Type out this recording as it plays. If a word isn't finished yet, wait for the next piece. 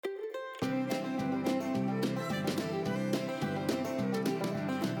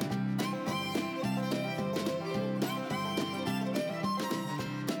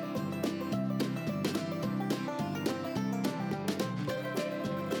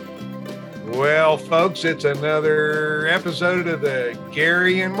Well, folks, it's another episode of the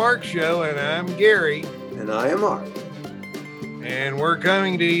Gary and Mark Show, and I'm Gary. And I am Mark. And we're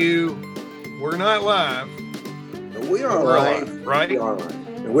coming to you. We're not live. We are live. Right? We are live.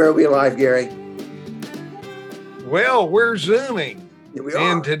 And where are we live, Gary? Well, we're Zooming. Here we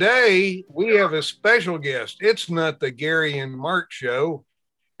are. And today we have a special guest. It's not the Gary and Mark Show.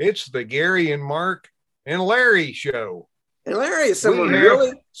 It's the Gary and Mark and Larry Show. And Larry is someone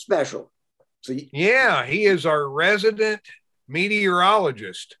really special. So yeah, he is our resident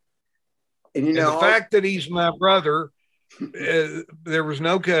meteorologist. And the fact that he's my brother, there was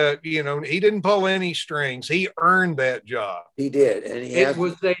no cut. He didn't pull any strings. He earned that job. He did, and it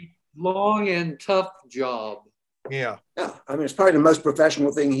was a long and tough job. Yeah. I mean, it's probably the most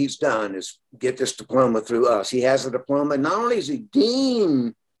professional thing he's done is get this diploma through us. He has a diploma. Not only is he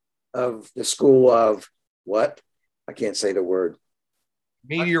dean of the school of what? I can't say the word.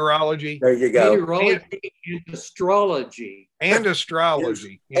 Meteorology. There you go. Meteorology and astrology. And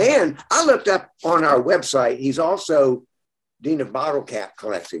astrology. Yes. Yeah. And I looked up on our website, he's also dean of bottle cap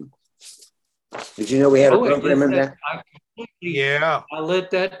collecting. Did you know we had a program in that? I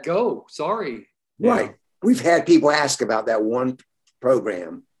let that go. Sorry. Right. Yeah. We've had people ask about that one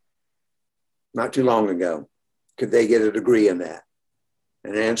program not too long ago. Could they get a degree in that?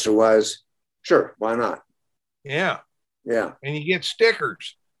 And the answer was, sure, why not? Yeah. Yeah. And you get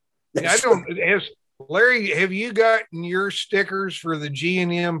stickers. Larry, have you gotten your stickers for the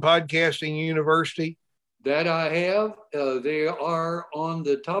G&M Podcasting University? That I have. They are on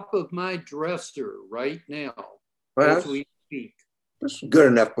the top of my dresser right now as we speak. That's a good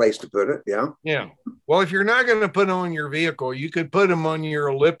enough place to put it. Yeah. Yeah. Well, if you're not going to put them on your vehicle, you could put them on your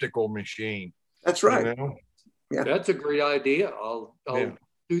elliptical machine. That's right. Yeah. That's a great idea. I'll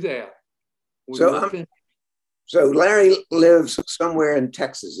do that. So Larry lives somewhere in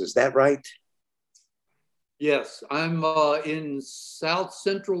Texas. Is that right? Yes. I'm in South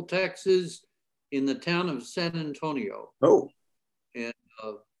Central Texas in the town of San Antonio. Oh. And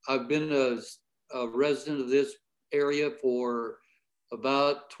I've been a resident of this area for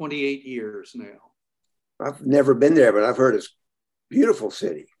about 28 years now. I've never been there, but I've heard it's a beautiful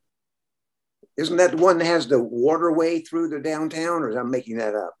city. Isn't that the one that has the waterway through the downtown, or am I making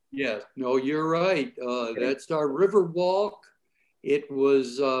that up? Yes, no, you're right. That's our river walk. It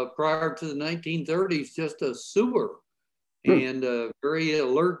was prior to the 1930s, just a sewer. And a very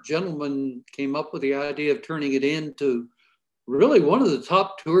alert gentleman came up with the idea of turning it into really one of the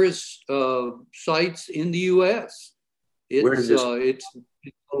top tourist sites in the U.S. It's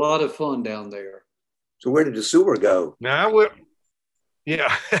a lot of fun down there. So where did the sewer go?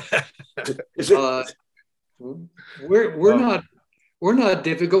 Yeah. We're not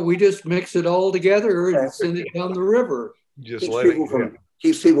difficult. We just mix it all together and send it down the river. Just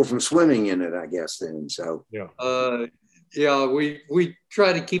keeps people from swimming in it, I guess. Then we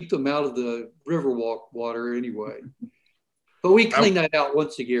try to keep them out of the river water anyway. But we clean that out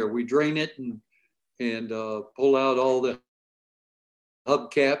once a year. We drain it and pull out all the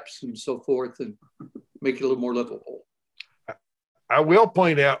hubcaps and so forth and make it a little more livable. I will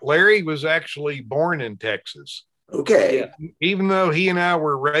point out, Larry was actually born in Texas. Okay. Yeah. Even though he and I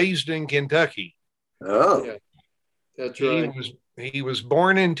were raised in Kentucky. Oh. Yeah, that's right. He was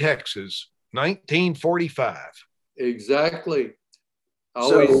born in Texas, 1945. Exactly. I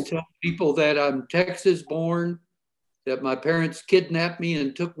always tell people that I'm Texas born, that my parents kidnapped me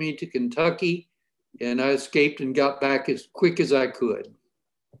and took me to Kentucky, and I escaped and got back as quick as I could.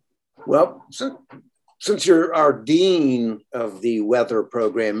 Well, since you're our dean of the weather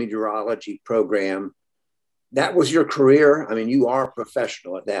program, meteorology program, that was your career. I mean, you are a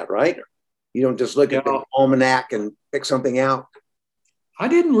professional at that, right? You don't just look at the almanac and pick something out. I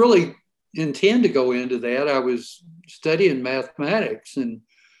didn't really intend to go into that. I was studying mathematics, and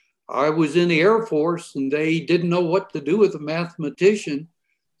I was in the Air Force, and they didn't know what to do with a mathematician.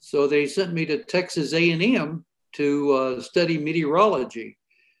 So they sent me to Texas A&M to study meteorology.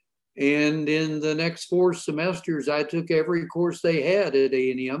 And in the next 4 semesters, I took every course they had at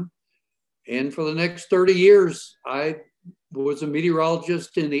A&M. And for the next 30 years, I was a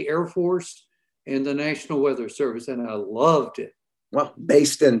meteorologist in the Air Force and the National Weather Service, and I loved it. Well,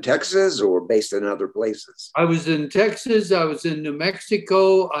 based in Texas or based in other places? I was in Texas. I was in New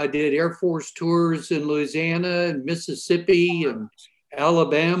Mexico. I did Air Force tours in Louisiana and Mississippi and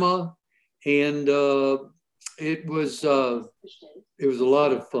Alabama. And it was a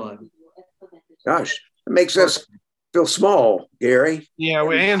lot of fun. Gosh, it makes us feel small, Gary. Yeah,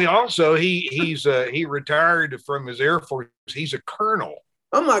 and also he retired from his Air Force. He's a colonel.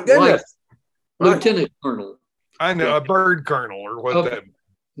 Oh my goodness, Lieutenant colonel. I know, a bird colonel or what that.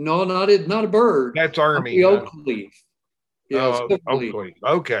 No, not a bird. That's Army. The oak leaf. Yeah, oak leaf.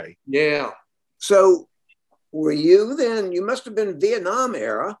 Okay. Yeah. So were you then, you must have been Vietnam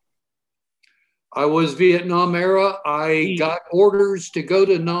era. I was Vietnam era. I got orders to go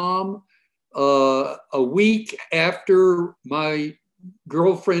to Nam a week after my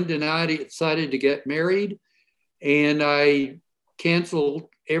girlfriend and I decided to get married. And I canceled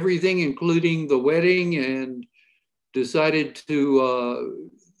everything, including the wedding, and decided to,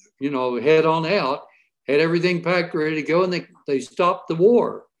 head on out. Had everything packed, ready to go, and they stopped the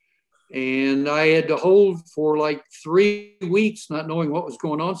war. And I had to hold for like 3 weeks, not knowing what was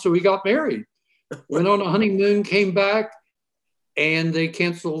going on. So we got married, went on a honeymoon, came back, and they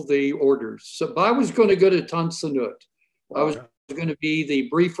canceled the orders. So I was going to go to Tan Son Nhut. I was going to be the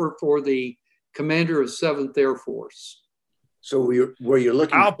briefer for the commander of 7th Air Force. So were you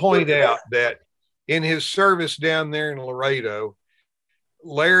looking? I'll point out that in his service down there in Laredo,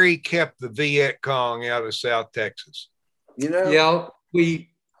 Larry kept the Viet Cong out of South Texas. Yeah, we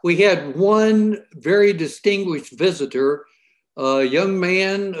had one very distinguished visitor, a young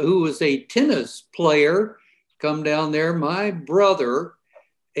man who was a tennis player, come down there, my brother.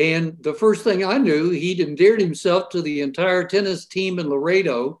 And the first thing I knew, he'd endeared himself to the entire tennis team in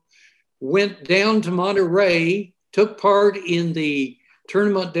Laredo, went down to Monterey, took part in the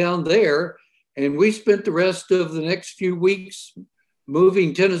tournament down there, and we spent the rest of the next few weeks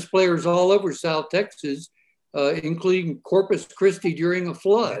moving tennis players all over South Texas, including Corpus Christi during a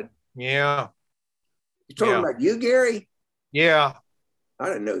flood. Yeah. You talking about you, Gary? Yeah. I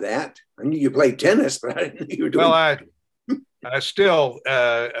didn't know that. I knew you played tennis, but I didn't know you were doing. Well, I still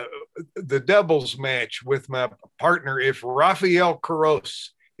the doubles match with my partner. If Rafael Carros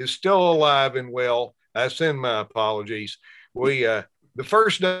is still alive and well, I send my apologies. We the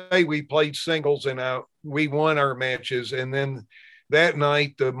first day we played singles and we won our matches, and then that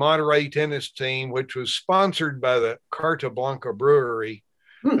night the Monterey tennis team, which was sponsored by the Carta Blanca Brewery,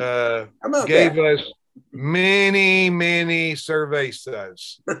 gave us many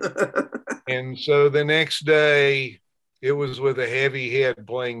cervezas. And so the next day it was with a heavy head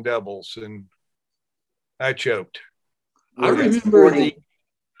playing doubles, and I choked. I remember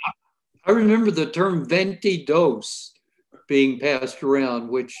the term "22" being passed around,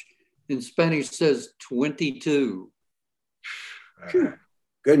 which in Spanish says 22.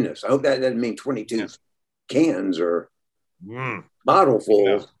 Goodness, I hope that doesn't mean 22 cans or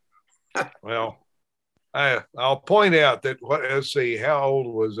bottlefuls. Yeah. Well, I'll point out that let's see, how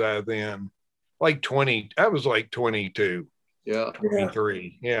old was I then? Like 20. I was like 22. Yeah.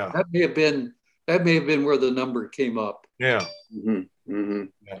 23. Yeah. That may have been where the number came up. Yeah. Mm-hmm. Mm-hmm.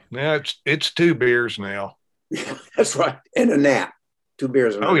 Yeah. Now it's 2 beers now. Yeah, that's right. And a nap. 2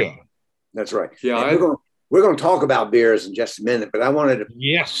 beers and a nap. Yeah. That's right. Yeah. We're going to talk about beers in just a minute, but I wanted to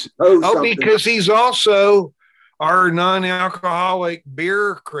because he's also our non-alcoholic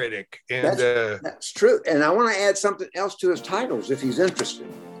beer critic. And that's true. And I want to add something else to his titles if he's interested.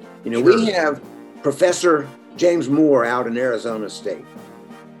 We have Professor James Moore out in Arizona State.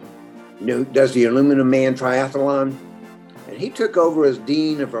 Does the Aluminum Man Triathlon. And he took over as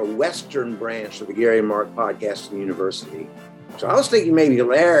dean of our Western branch of the Gary and Mark Podcasting University. So I was thinking maybe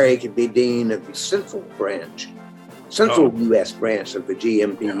Larry could be dean of the Central U.S. branch of the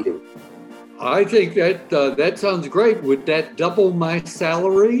GMPU. I think that sounds great. Would that double my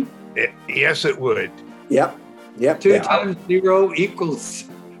salary? Yes, it would. Yep. 2 times 0 equals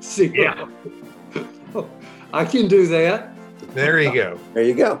 0. Yeah. I can do that. There you go. There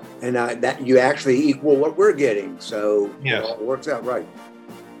you go. And that you actually equal what we're getting. So it works out right.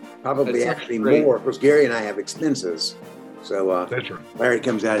 Probably actually more because Gary and I have expenses. So that's right. Larry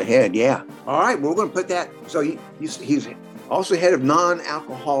comes out ahead. Yeah. All right. We're going to put that. So he's also head of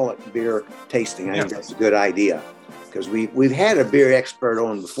non-alcoholic beer tasting. I think that's a good idea because we've had a beer expert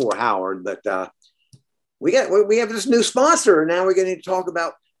on before, Howard, but we have this new sponsor. And now we're going to talk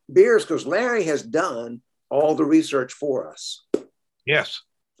about beers because Larry has done all the research for us. Yes.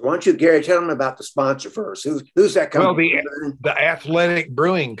 Why don't you, Gary, tell them about the sponsor first? Who's that company? Well, the Athletic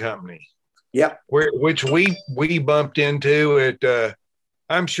Brewing Company. Yep. Which we bumped into at,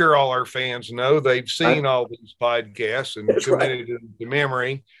 I'm sure all our fans know, they've seen all these podcasts and committed them to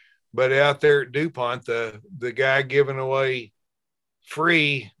memory. But out there at DuPont, the guy giving away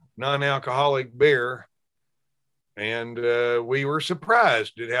free non-alcoholic beer. And we were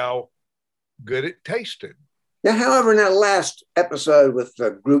surprised at how good it tasted. Now, however, in that last episode with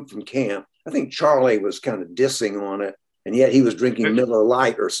the group from camp, I think Charlie was kind of dissing on it, and yet he was drinking Miller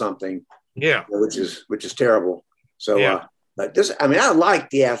Lite or something. Yeah, which is terrible. So, but I like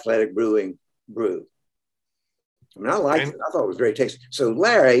the Athletic Brewing brew. I mean, I liked it. I thought it was very tasty. So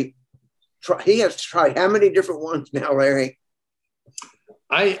Larry, he has tried how many different ones now, Larry?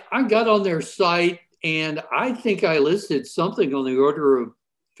 I got on their site, and I think I listed something on the order of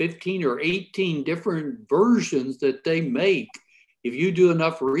 15 or 18 different versions that they make if you do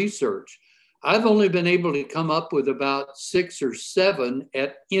enough research. I've only been able to come up with about 6 or 7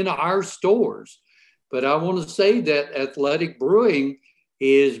 in our stores. But I want to say that Athletic Brewing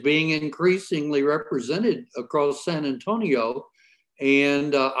is being increasingly represented across San Antonio.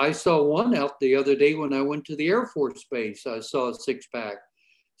 And I saw one out the other day when I went to the Air Force Base. I saw a 6-pack.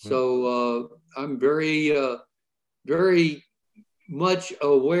 So I'm very, very much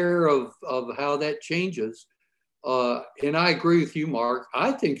aware of how that changes. And I agree with you, Mark.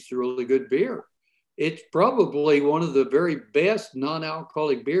 I think it's a really good beer. It's probably one of the very best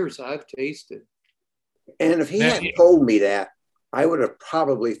non-alcoholic beers I've tasted. And if he hadn't told me that, I would have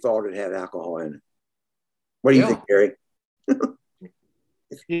probably thought it had alcohol in it. What do you think, Gary?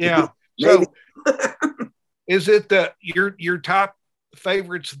 Yeah. So is it your top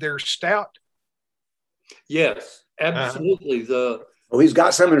favorites, their stout? Yes, absolutely. He's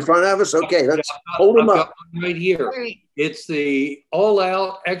got some in front of us. Okay, let's hold him up. Right here. It's the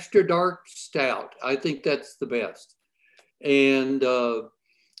all-out extra dark stout. I think that's the best. And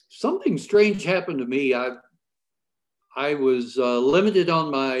something strange happened to me. I was limited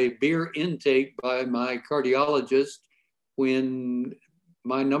on my beer intake by my cardiologist when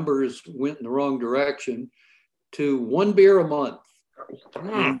my numbers went in the wrong direction to 1 beer a month.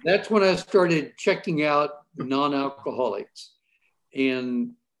 And that's when I started checking out non-alcoholics.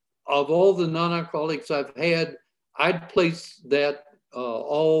 And of all the non-alcoholics I've had, I'd place that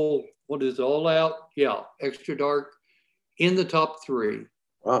all out? Yeah, extra dark in the top 3.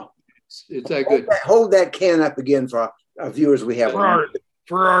 Wow. It's that good. Hold that can up again for our viewers we have.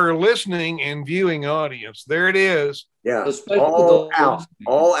 For our listening and viewing audience, there it is. Yeah,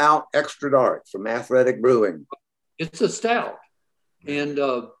 all out extra dark from Athletic Brewing. It's a stout. And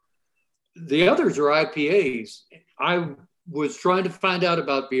the others are IPAs. I was trying to find out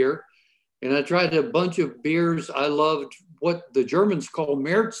about beer, and I tried a bunch of beers. I loved what the Germans call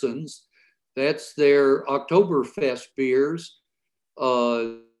Märzens. That's their Oktoberfest beers.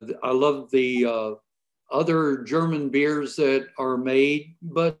 I love the other German beers that are made,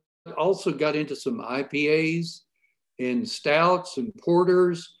 but also got into some IPAs and stouts and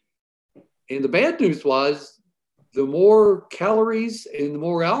porters. And the bad news was the more calories and the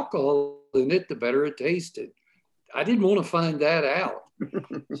more alcohol in it, the better it tasted. I didn't want to find that out.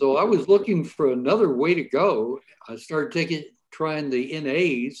 So I was looking for another way to go. I started trying the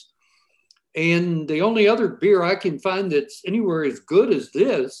NAs. And the only other beer I can find that's anywhere as good as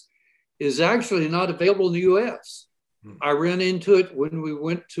this is actually not available in the US. I ran into it when we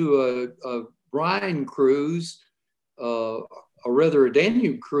went to a Rhine cruise, a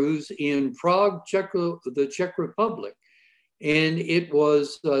Danube cruise in Prague, the Czech Republic. And it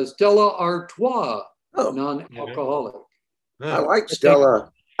was Stella Artois, non-alcoholic. I like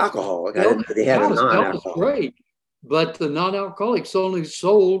Stella alcoholic. I didn't know they had a non-alcoholic. Great. But the non-alcoholics only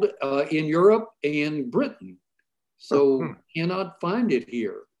sold in Europe and Britain. So cannot find it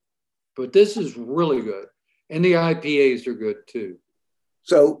here. But this is really good. And the IPAs are good too.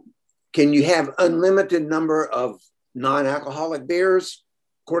 So can you have unlimited number of non-alcoholic beers,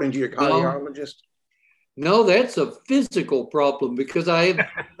 according to your cardiologist? No, that's a physical problem because I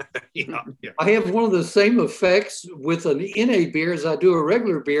have one of the same effects with an NA beer as I do a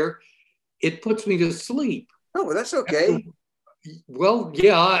regular beer. It puts me to sleep. Oh, well, that's okay. Well,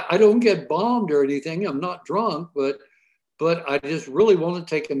 yeah, I don't get bombed or anything. I'm not drunk, but I just really want to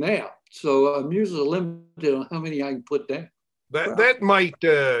take a nap. So I'm usually limited on how many I can put down. That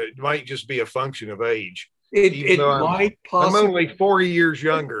might just be a function of age. It might possibly. I'm only 4 years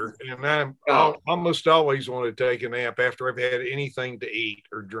younger, and I almost always want to take a nap after I've had anything to eat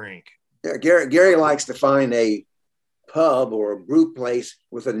or drink. Yeah, Gary likes to find a pub or a brew place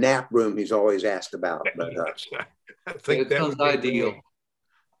with a nap room he's always asked about. But, I think that sounds ideal.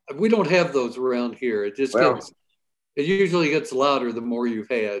 We don't have those around here. It usually gets louder the more you've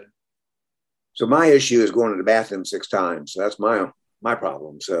had. So my issue is going to the bathroom 6 times. So that's my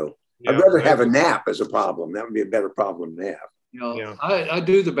problem. So I'd rather have a nap as a problem. That would be a better problem to have. I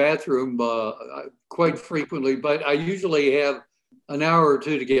do the bathroom quite frequently, but I usually have an hour or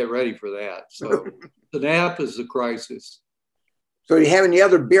 2 to get ready for that. So the nap is the crisis. So do you have any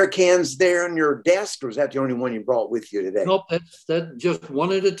other beer cans there on your desk, or is that the only one you brought with you today? Nope, that's just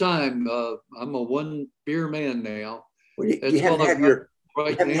one at a time. I'm a 1 beer man now. Well, you have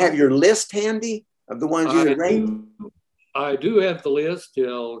to have your list handy of the ones you ranked? I do have the list.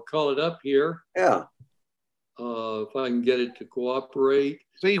 I'll call it up here. Yeah. if I can get it to cooperate.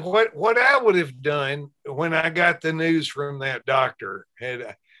 See, what I would have done when I got the news from that doctor,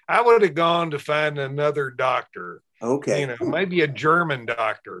 I would have gone to find another doctor. Okay. You know, maybe a German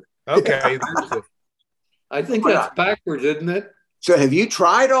doctor. Okay. I think that's backwards, isn't it? So have you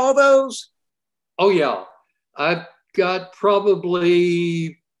tried all those? Oh, yeah. I've got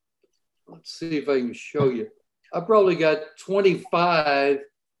probably, let's see if I can show you. I probably got 25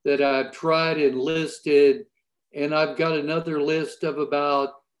 that I've tried and listed, and I've got another list of about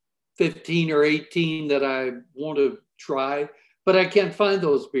 15 or 18 that I want to try, but I can't find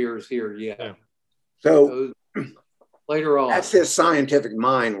those beers here yet. Yeah. So later on. That's his scientific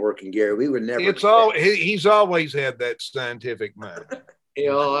mind working, Gary. We would never. He's always had that scientific mind. You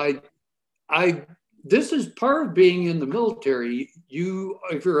know, this is part of being in the military.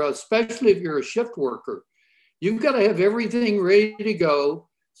 Especially if you're a shift worker, you've got to have everything ready to go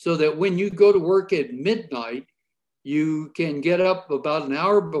so that when you go to work at midnight, you can get up about an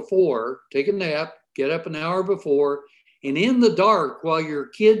hour before, take a nap, get up an hour before, and in the dark while your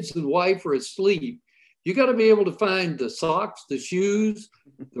kids and wife are asleep, you got to be able to find the socks, the shoes,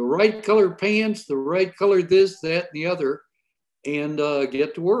 the right color pants, the right color this, that, and the other, and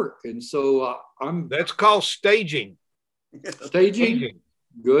get to work. And so That's called staging. Staging.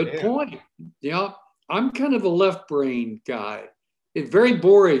 Good point. Yeah, I'm kind of a left brain guy. It's very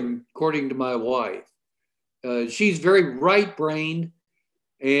boring, according to my wife. She's very right brained.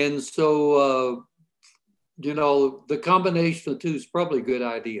 And so, the combination of the two is probably a good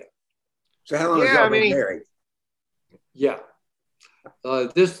idea. So how long have y'all been married? Yeah.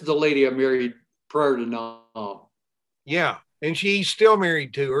 This is the lady I married prior to Nam. Yeah. And she's still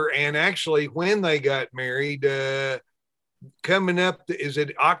married to her. And actually, when they got married, coming up, is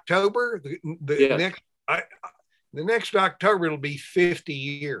it October? The next October, it'll be 50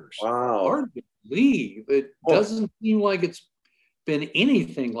 years. Wow. Hard to believe. It doesn't seem like it's been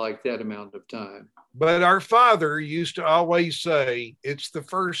anything like that amount of time. But our father used to always say, it's the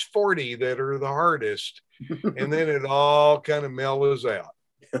first 40 that are the hardest. And then it all kind of mellows out.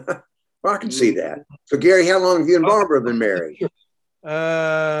 Well, I can see that. So, Gary, how long have you and Barbara been married?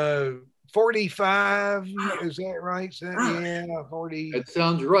 45. Is that right? Yeah, 40. That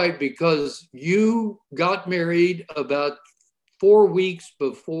sounds right, because you got married about 4 weeks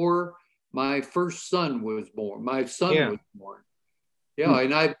before my first son was born. My son was born. Yeah,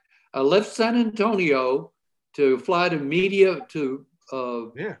 and I left San Antonio to fly to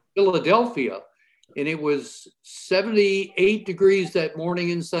Philadelphia, and it was 78 degrees that morning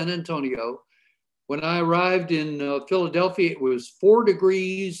in San Antonio. When I arrived in Philadelphia, it was 4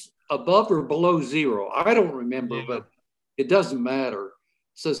 degrees above or below zero. I don't remember, but it doesn't matter.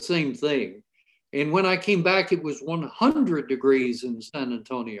 It's the same thing. And when I came back, it was 100 degrees in San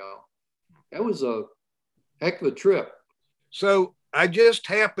Antonio. That was a heck of a trip. So I just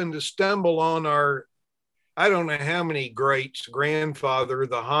happened to stumble on I don't know how many greats, grandfather,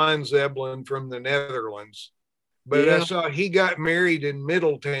 the Hans Eblen from the Netherlands. But I saw he got married in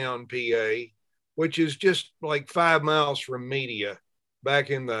Middletown, PA, which is just like 5 miles from Media back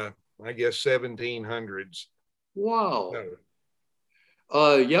in the, I guess, 1700s. Wow.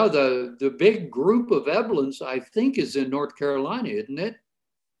 The big group of Eblens, I think, is in North Carolina, isn't it?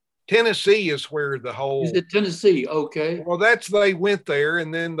 Tennessee is where the whole... Is it Tennessee? Okay. Well, they went there,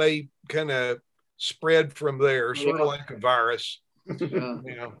 and then they kind of spread from there, sort of like a virus.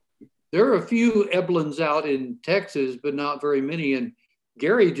 Yeah. There are a few Eblens out in Texas, but not very many. And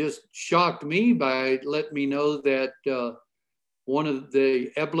Gary just shocked me by letting me know that one of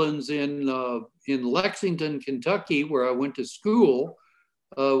the Eblens in Lexington, Kentucky, where I went to school,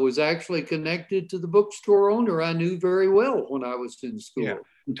 was actually connected to the bookstore owner I knew very well when I was in school. Yeah.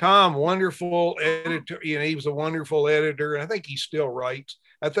 Tom, wonderful editor. He was a wonderful editor. And I think he still writes.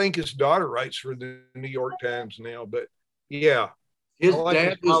 I think his daughter writes for the New York Times now. But yeah. His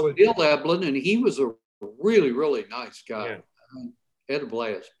dad was Bill Eblen, and he was a really, really nice guy. Yeah. Had a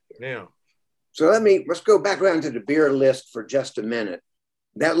blast. Yeah. So let's go back around to the beer list for just a minute.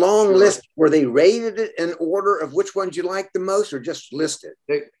 That long list, were they rated in order of which ones you like the most, or just listed?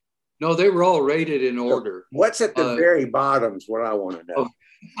 No, they were all rated in order. So what's at the very bottom is what I want to know.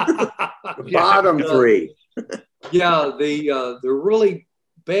 The Yeah. bottom three. Yeah, the really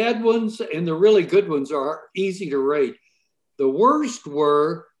bad ones and the really good ones are easy to rate. The worst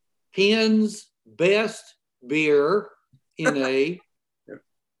were Penn's Best Beer NA.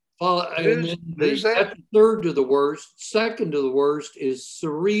 And then that's the third to the worst. Second to the worst is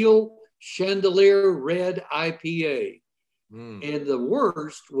Surreal Chandelier Red IPA. And the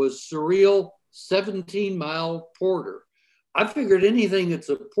worst was Surreal 17 Mile Porter. I figured anything that's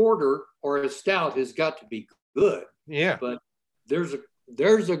a porter or a stout has got to be good. Yeah. But there's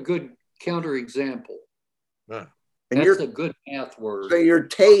a good counterexample. And That's a good math word. So your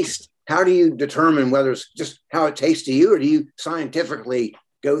taste, how do you determine whether it's just how it tastes to you, or do you scientifically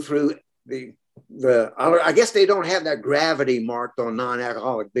go through I guess they don't have that gravity marked on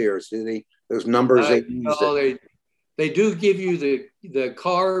non-alcoholic beers, do they? Those numbers they use. No, they do give you the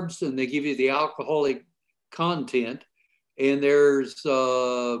carbs, and they give you the alcoholic content. And there's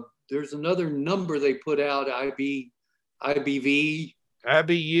another number they put out, IBV.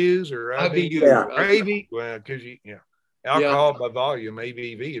 IBUs or IBU. Yeah. IB, well, because alcohol by volume,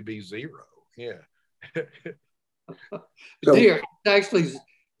 ABV would be 0. Yeah. So, it's actually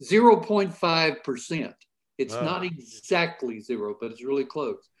 0.5%. It's not exactly 0, but it's really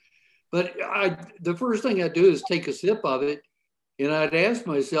close. But the first thing I do is take a sip of it, and I'd ask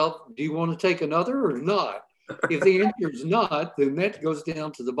myself, do you want to take another or not? If the answer is not, then that goes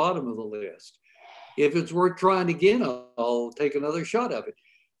down to the bottom of the list. If it's worth trying again, I'll take another shot of it.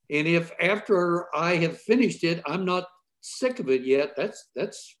 And if after I have finished it, I'm not sick of it yet,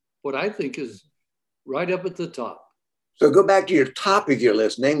 that's what I think is right up at the top. So go back to your top of your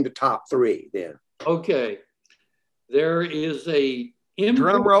list. Name the top 3 then. Okay. There is a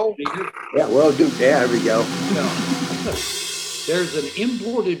drum roll. Yeah, well, there we go. There's an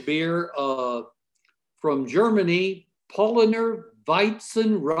imported beer from Germany, Polliner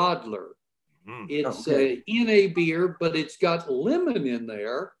Weizenradler. It's a NA beer, but it's got lemon in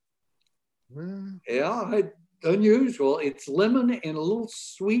there. Yeah, unusual. It's lemon and a little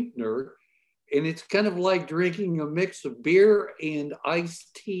sweetener, and it's kind of like drinking a mix of beer and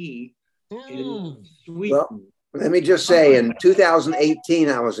iced tea. And sweet. Well, let me just say, in 2018,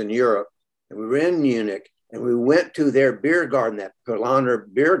 I was in Europe, and we were in Munich, and we went to their beer garden, that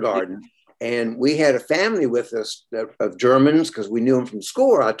Polliner beer garden, and we had a family with us of Germans, because we knew them from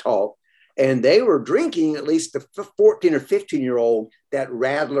school where I taught, and they were drinking, at least the 14 or 15-year-old, that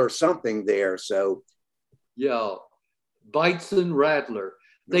Radler something there. So, yeah, Weizenradler.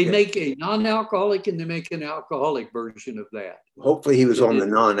 They make a non-alcoholic and they make an alcoholic version of that. Hopefully he was on the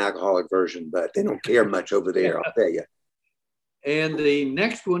non-alcoholic version, but they don't care much over there, I'll tell you. And the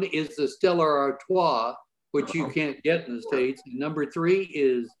next one is the Stella Artois, which you can't get in the States. And number 3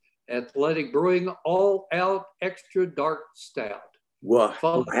 is Athletic Brewing All Out Extra Dark Stout. Well,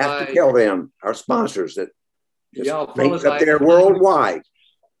 I have to tell them, our sponsors, that makes up there worldwide.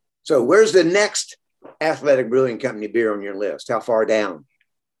 So where's the next Athletic Brewing Company beer on your list? How far down?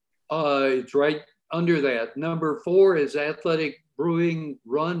 It's right under that. Number 4 is Athletic Brewing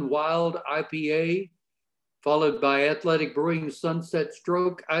Run Wild IPA, followed by Athletic Brewing Sunset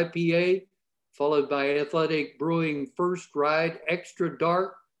Stroke IPA, followed by Athletic Brewing First Ride Extra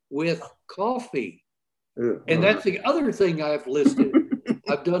Dark with coffee. And that's the other thing I've listed.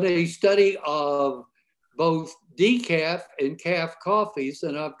 I've done a study of both decaf and calf coffees,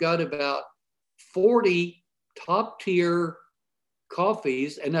 and I've got about 40 top tier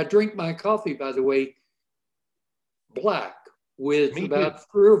coffees. And I drink my coffee, by the way, black with about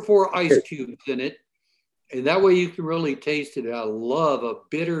 3 or 4 ice cubes in it. And that way you can really taste it. I love a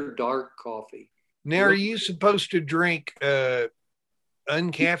bitter, dark coffee. Now, are you supposed to drink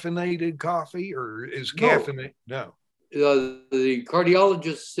uncaffeinated coffee, or is caffeinated? No. The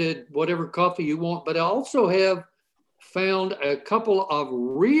cardiologist said whatever coffee you want, but I also have found a couple of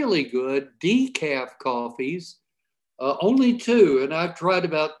really good decaf coffees, only 2, and I've tried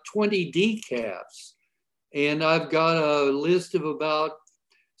about 20 decafs, and I've got a list of about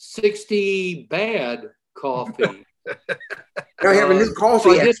 60 bad coffee. Now we have a new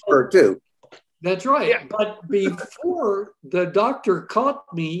coffee expert too. That's right. Yeah. But before the doctor caught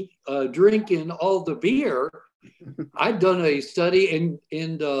me drinking all the beer, I'd done a study,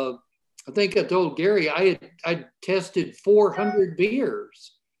 and I think I told Gary I tested 400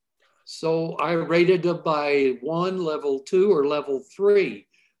 beers. So I rated them by 1, level 2, or level 3.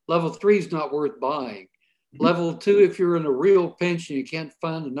 Level 3 is not worth buying. Level 2, if you're in a real pinch and you can't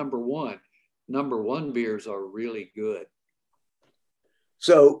find the number 1. Number 1 beers are really good.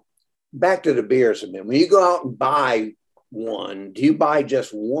 So back to the beers a minute. When you go out and buy one, do you buy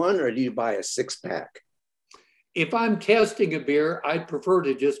just one, or do you buy a 6-pack? If I'm testing a beer, I'd prefer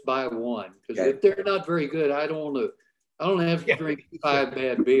to just buy one, because if they're not very good, I don't have to drink 5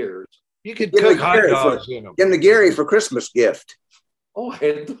 bad beers. You could cook hot dogs in them. Give them to Gary for Christmas gift. Oh,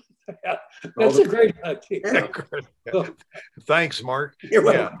 that's a great idea. Yeah. Thanks, Mark. You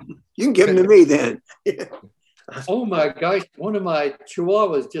can give them to me then. Oh my gosh, one of my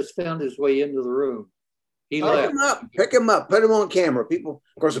chihuahuas just found his way into the room. He left. Pick him up, put him on camera. People,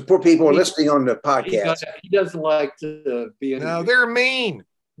 of course, the poor people are listening on the podcast. He doesn't like to be in. No, they're mean.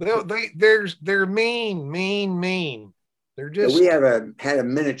 they're mean. They're just. We had a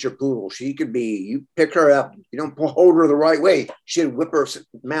miniature poodle. She could be. You pick her up. You don't hold her the right way. She'd whip her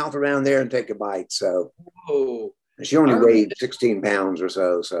mouth around there and take a bite. So, she only weighed 16 pounds or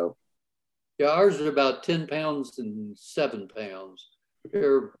so. So, yeah, ours are about 10 pounds and 7 pounds.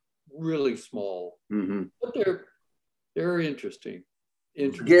 They're really small, but they're interesting.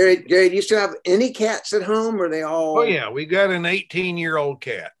 Gary, do you still have any cats at home? Or are they all? Oh yeah, we got an 18-year-old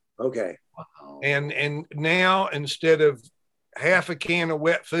cat. Okay. Wow. And now instead of half a can of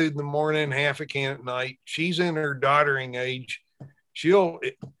wet food in the morning, half a can at night, she's in her doddering age.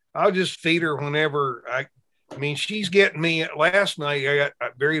 I'll just feed her whenever I mean, she's getting me. Last night I got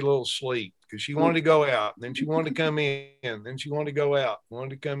very little sleep because she wanted to go out, and then she wanted to come in, then she wanted to go out,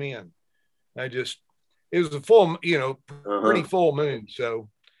 wanted to come in. It was a full, pretty full moon, so,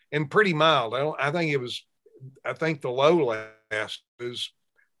 and pretty mild. I think the low last was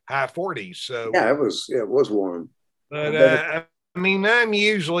high 40s. So yeah, it was warm. But I mean, I'm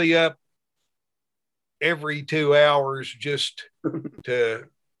usually up every 2 hours just to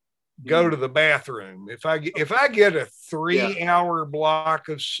go to the bathroom. If I get a 3-hour block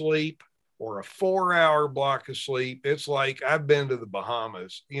of sleep or a 4-hour block of sleep, it's like I've been to the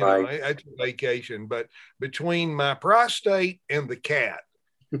Bahamas. It's a vacation. But between my prostate and the cat,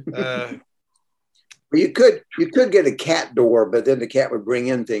 you could get a cat door, but then the cat would bring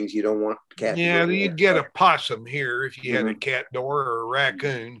in things you don't want the cat. Yeah, you'd get a possum here if you had a cat door or a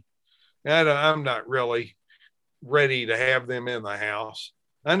raccoon. I'm not really ready to have them in the house.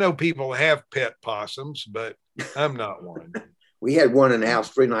 I know people have pet possums, but I'm not one. We had one in the house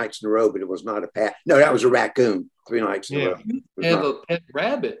 3 nights in a row, but it was not a pet. No, that was a raccoon 3 nights in a row. You have a pet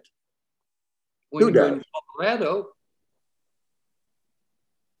rabbit. Who does? In Colorado.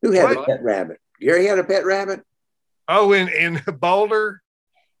 Who had a pet rabbit? Gary had a pet rabbit? Oh, in Boulder?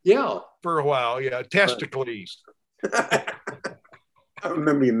 Yeah. For a while, yeah. Testicles. I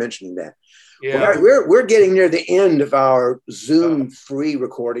remember you mentioning that. Yeah. Well, we're getting near the end of our Zoom free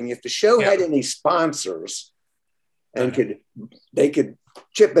recording. If the show had any sponsors and they could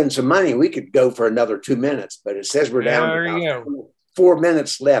chip in some money, we could go for another 2 minutes, but it says we're down to about 4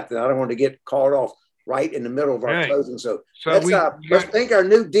 minutes left, and I don't want to get called off right in the middle of our closing. So let's thank our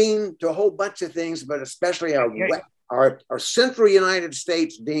new dean to a whole bunch of things, but especially our Central United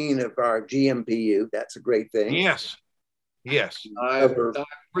States Dean of our GMPU. That's a great thing. Yes. I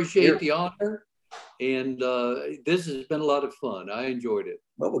appreciate the honor, and this has been a lot of fun. I enjoyed it.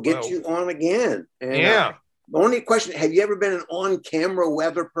 Well, we'll get you on again. And, yeah. The only question, have you ever been an on-camera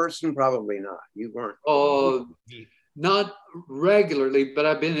weather person? Probably not. You weren't. Not regularly, but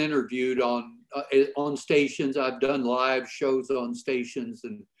I've been interviewed on stations. I've done live shows on stations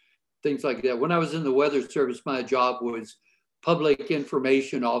and things like that. When I was in the Weather Service, my job was public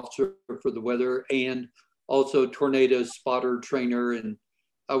information officer for the weather and also tornado spotter trainer. And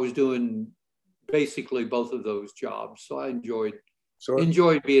I was doing basically both of those jobs. So I enjoyed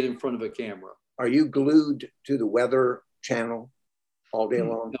being in front of a camera. Are you glued to the Weather Channel all day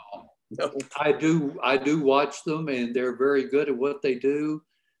long? No. I do watch them, and they're very good at what they do.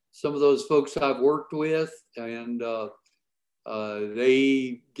 Some of those folks I've worked with, and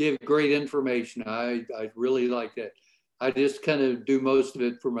they give great information. I really like that. I just kind of do most of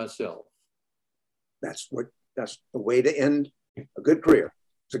it for myself. That's the way to end a good career.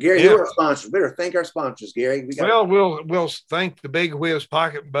 So Gary, who are our sponsors? We better thank our sponsors, Gary. We'll thank the Big Whiz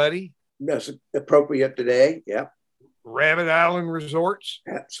Pocket Buddy. That's appropriate today. Yeah. Rabbit Island Resorts.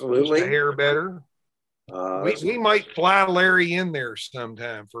 Absolutely. Just a hair better. We might fly Larry in there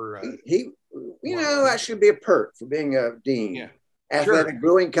sometime for that should be a perk for being a dean. Yeah. Athletic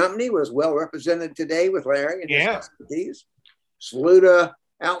Brewing Company was well represented today with Larry and his expertise. Saluda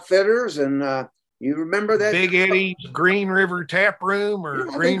Outfitters, and you remember that Big Eddie's Green River Tap Room or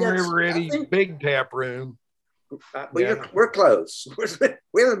Green River Eddie's Big Tap Room. We're close.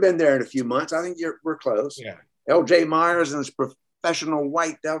 We haven't been there in a few months. I think we're close. Yeah. L.J. Myers and his professional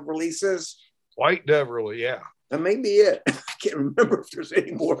White Dove releases. White Dove, really, yeah. That may be it. I can't remember if there's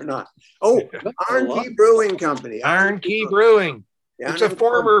any more or not. Oh, Iron Key Brewing Company. Iron Key Brewing. Yeah, it's a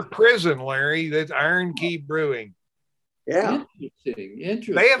former prison, Larry. That's Iron Key Brewing. Yeah.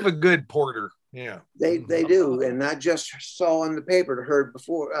 Interesting. They have a good porter. Yeah. They do. And I just saw in the paper, heard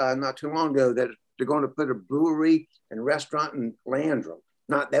before, not too long ago, that they're going to put a brewery and restaurant in Landrum.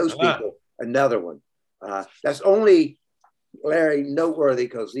 Not those people, another one. That's only, Larry, noteworthy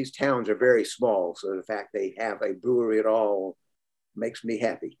because these towns are very small. So the fact they have a brewery at all makes me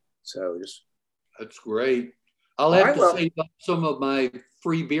happy. So that's great. I'll have to save up some of my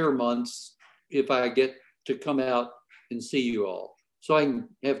free beer months if I get to come out and see you all. so I can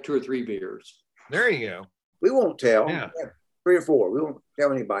have 2 or 3 beers. There you go. We won't tell. Yeah. 3 or 4. We won't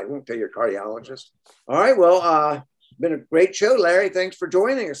tell anybody. We won't tell your cardiologist. All right. Well, been a great show, Larry. Thanks for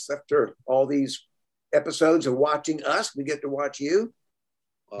joining us after all these episodes of watching us. We get to watch you.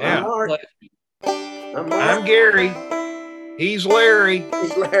 Yeah. I'm Mark. I'm Gary. He's Larry.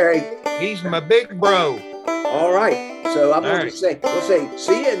 He's Larry. He's my big bro. All right. So I'm going to say, we'll say,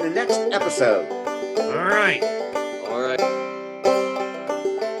 see you in the next episode. All right.